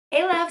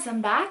Hey loves,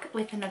 I'm back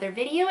with another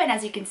video, and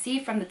as you can see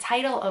from the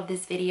title of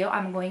this video,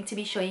 I'm going to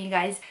be showing you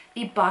guys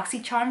the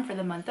Boxycharm for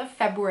the month of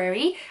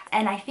February.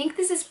 And I think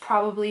this is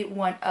probably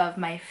one of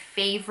my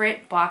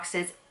favorite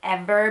boxes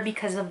ever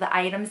because of the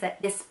items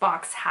that this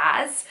box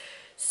has.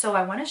 So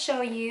I want to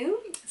show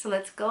you. So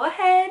let's go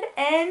ahead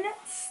and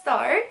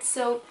start.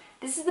 So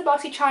this is the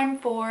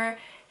Boxycharm for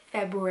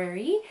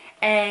February,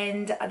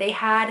 and they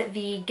had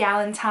the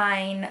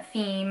Galentine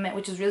theme,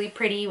 which is really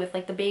pretty with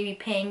like the baby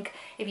pink.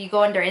 If you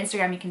go on their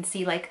Instagram, you can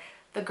see like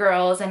the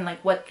girls and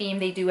like what theme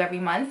they do every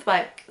month.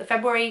 But the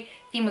February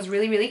theme was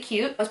really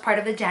cute. It was part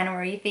of the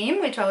January theme,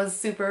 which I was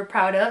super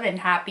proud of and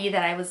happy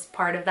that I was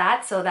part of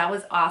that. So that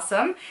was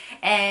awesome.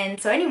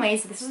 And so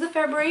anyways, this is the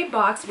February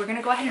box. We're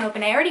gonna go ahead and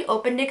open it. I already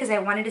opened it because I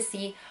wanted to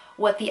see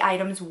what the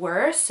items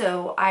were.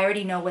 So I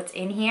already know what's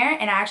in here,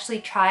 and I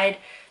actually tried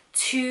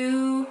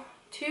two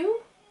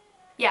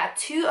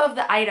of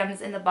the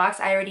items in the box.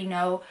 I already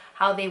know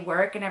how they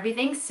work and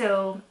everything.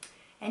 So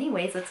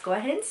anyways, let's go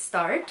ahead and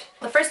start.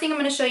 The first thing I'm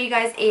going to show you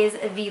guys is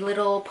the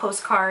little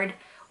postcard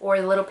or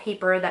the little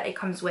paper that it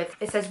comes with.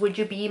 It says, "Would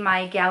you be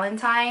my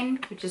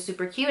Galentine?" which is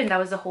super cute, and that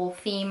was the whole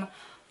theme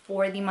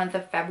for the month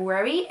of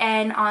February.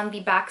 And on the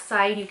back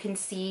side, you can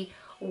see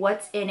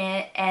what's in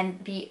it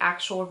and the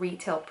actual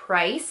retail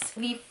price.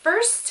 The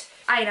first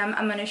item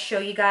I'm going to show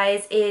you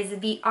guys is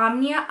the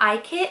Omnia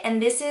eye kit,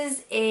 and this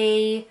is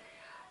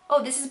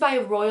this is by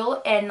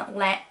Royal and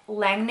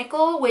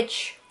Langnickel,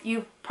 which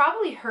you've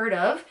probably heard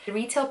of. The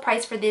retail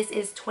price for this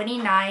is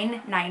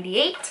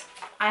 $29.98.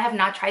 I have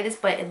not tried this,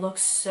 but it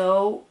looks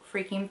so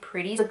freaking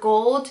pretty. The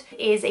gold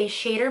is a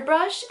shader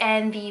brush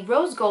and the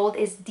rose gold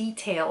is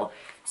detail,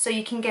 so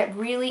you can get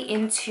really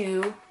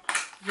into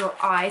your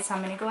eyes. So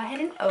I'm going to go ahead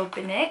and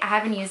open it. I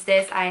haven't used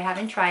this, I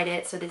haven't tried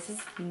it, so this is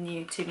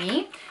new to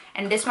me.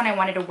 And this one I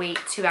wanted to wait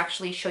to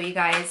actually show you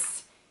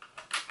guys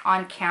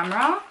on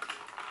camera.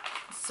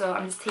 So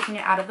I'm just taking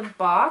it out of the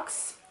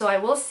box. So I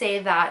will say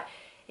that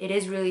it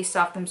is really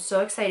soft. I'm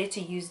so excited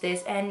to use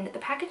this, and the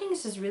packaging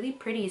is just really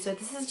pretty. So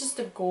this is just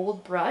a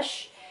gold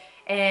brush,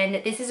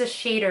 and this is a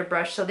shader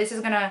brush. So this is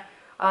gonna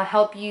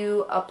help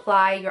you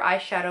apply your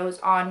eyeshadows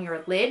on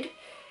your lid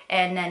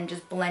and then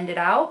just blend it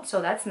out.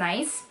 So that's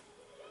nice.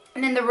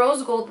 And then the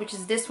rose gold, which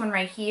is this one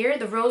right here,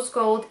 the rose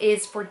gold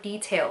is for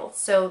detail.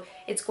 So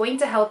it's going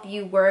to help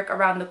you work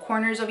around the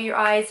corners of your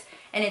eyes,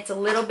 and it's a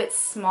little bit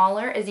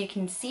smaller as you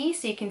can see,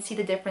 so you can see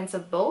the difference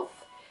of both.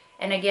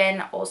 And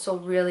again, also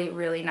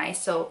really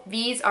nice. So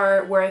these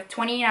are worth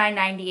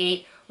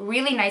 $29.98.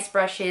 Really nice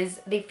brushes.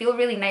 They feel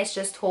really nice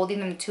just holding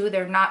them too.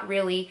 They're not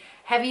really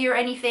heavy or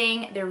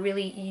anything. They're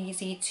really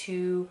easy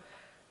to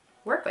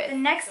work with. The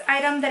next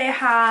item that I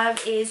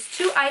have is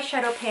two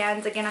eyeshadow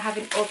pans. Again, I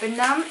haven't opened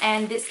them,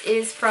 and this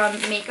is from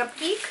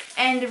Geek,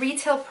 and the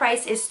retail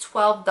price is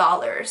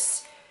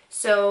 $12.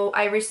 So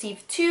I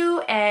received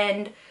two,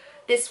 and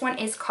this one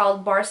is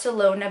called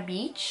Barcelona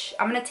Beach.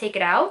 I'm gonna take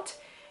it out,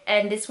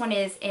 and this one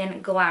is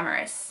in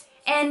Glamorous.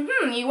 And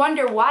you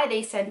wonder why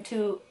they sent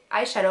two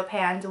eyeshadow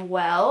pans.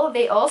 Well,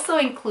 they also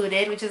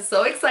included, which is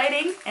so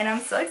exciting, and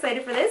I'm so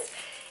excited for this,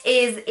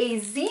 is a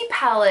Z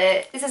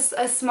palette. This is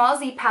a small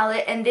Z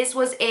palette, and this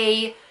was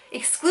a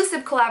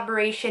exclusive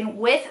collaboration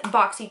with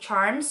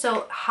Boxycharm.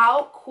 So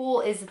how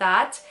cool is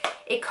that?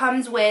 It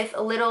comes with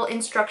a little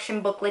instruction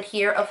booklet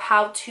here of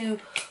how to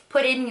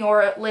put in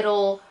your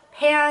little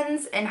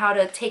pans and how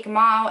to take them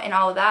out and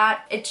all of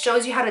that. It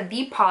shows you how to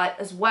depot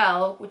as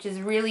well, which is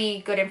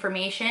really good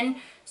information,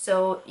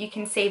 so you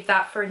can save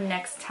that for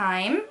next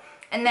time.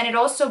 And then it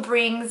also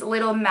brings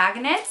little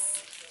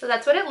magnets, so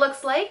that's what it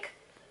looks like.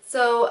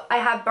 So I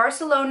have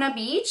Barcelona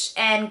Beach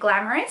and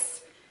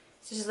Glamorous.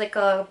 This is like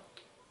a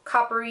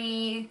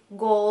coppery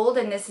gold,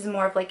 and this is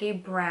more of like a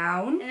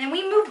brown. And then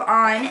we move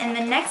on, and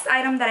the next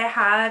item that I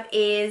have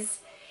is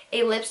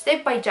a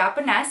lipstick by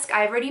Japonesque.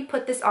 I already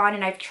put this on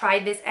and I've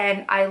tried this,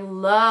 and I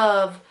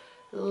love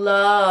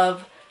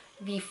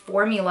the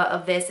formula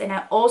of this, and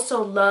I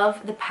also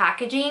love the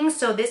packaging.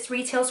 So this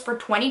retails for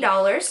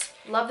 $20.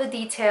 Love the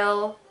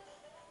detail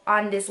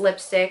on this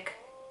lipstick.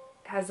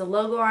 Has the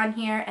logo on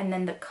here and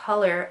then the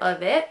color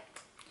of it.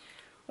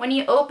 When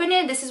you open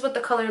it, this is what the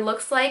color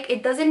looks like.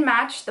 It doesn't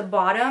match the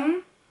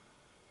bottom.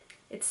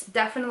 It's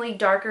definitely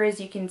darker,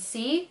 as you can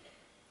see,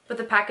 but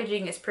the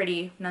packaging is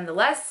pretty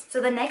nonetheless. So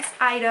the next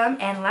item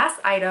and last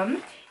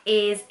item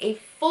is a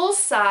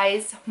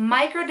full-size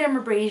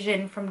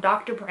microdermabrasion from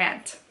Dr.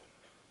 Brandt.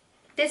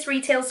 This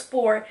retails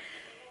for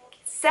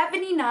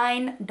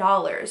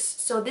 $79.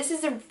 So this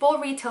is a full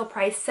retail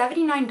price,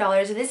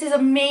 $79. This is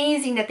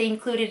amazing that they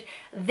included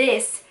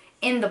this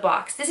in the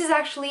box. This is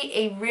actually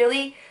a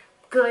really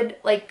good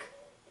like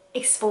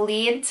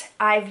exfoliant.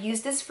 I've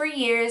used this for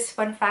years.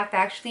 Fun fact, I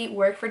actually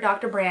work for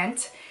Dr.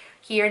 Brandt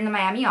here in the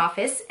Miami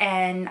office,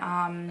 and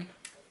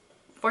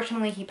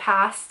fortunately he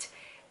passed.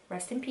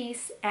 Rest in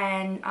peace.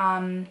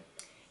 And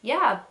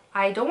yeah,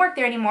 I don't work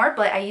there anymore,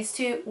 but I used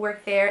to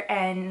work there,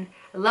 and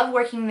I love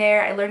working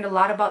there. I learned a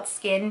lot about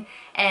skin,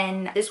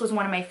 and this was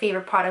one of my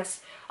favorite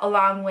products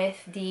along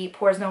with the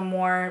Pores No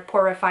More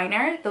Pore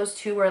Refiner. Those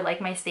two were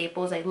like my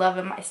staples. I love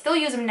them. I still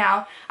use them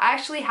now. I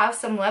actually have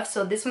some left,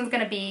 so this one's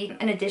gonna be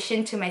an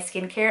addition to my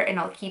skincare, and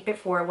I'll keep it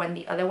for when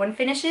the other one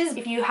finishes.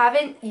 If you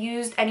haven't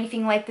used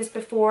anything like this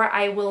before,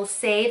 I will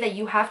say that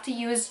you have to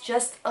use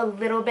just a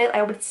little bit.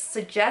 I would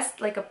suggest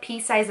like a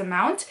pea-size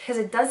amount, because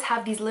it does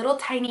have these little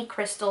tiny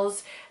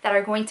crystals that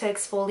are going to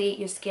exfoliate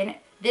your skin.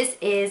 This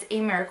is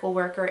a miracle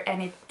worker,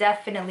 and it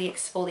definitely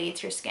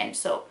exfoliates your skin.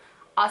 So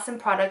awesome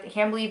product. I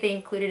can't believe they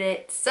included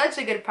it. Such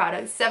a good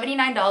product.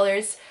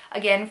 $79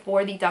 again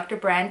for the Dr.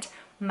 Brandt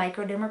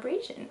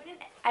Microdermabrasion.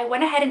 I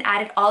went ahead and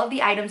added all of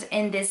the items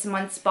in this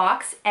month's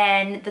box,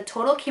 and the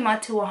total came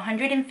out to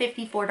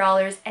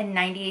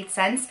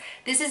 $154.98.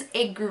 This is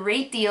a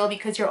great deal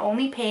because you're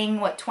only paying,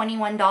 what,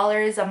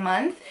 $21 a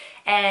month.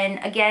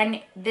 And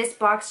again, this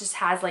box just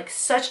has like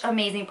such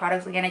amazing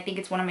products. Again, I think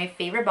it's one of my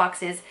favorite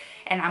boxes,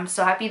 and I'm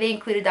so happy they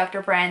included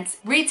Dr. Brandt's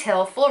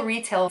full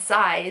retail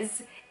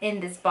size in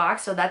this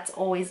box, so that's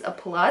always a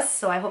plus.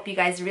 So I hope you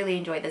guys really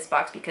enjoy this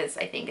box because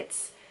I think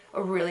it's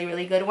a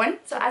really good one.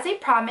 So as I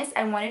promised,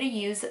 I wanted to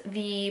use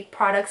the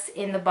products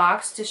in the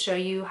box to show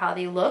you how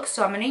they look.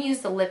 So I'm going to use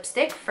the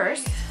lipstick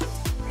first.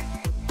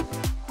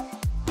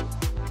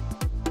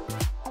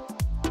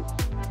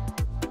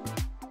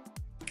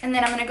 And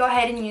then I'm going to go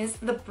ahead and use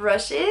the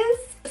brushes.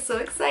 So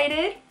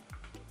excited.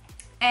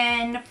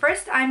 And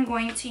first I'm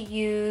going to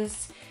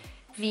use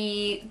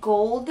the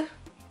gold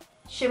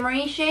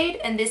shimmery shade,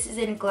 and this is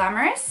in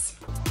Glamorous.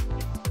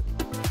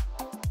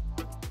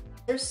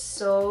 They're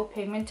so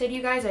pigmented,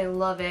 you guys. I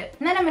love it.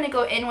 And then I'm going to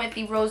go in with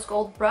the rose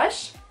gold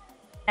brush.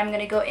 I'm going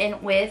to go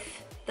in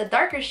with the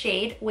darker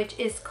shade, which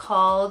is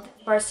called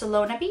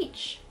Barcelona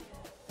Beach.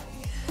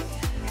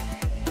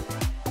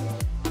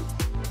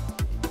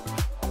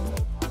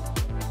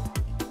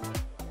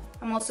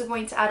 I'm also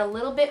going to add a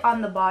little bit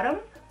on the bottom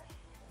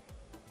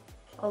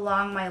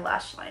along my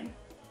lash line.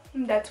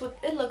 And that's what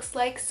it looks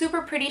like.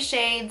 Super pretty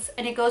shades,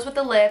 and it goes with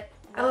the lip.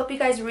 I hope you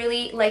guys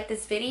really like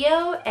this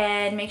video,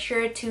 and make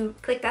sure to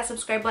click that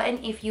subscribe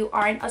button if you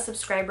aren't a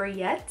subscriber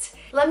yet.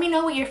 Let me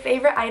know what your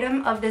favorite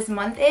item of this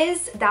month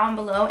is down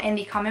below in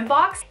the comment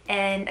box.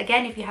 And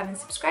again, if you haven't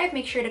subscribed,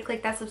 make sure to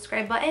click that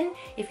subscribe button.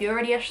 If you're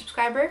already a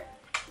subscriber,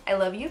 I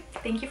love you.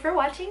 Thank you for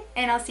watching,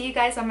 and I'll see you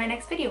guys on my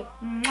next video.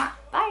 Mwah!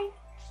 Bye!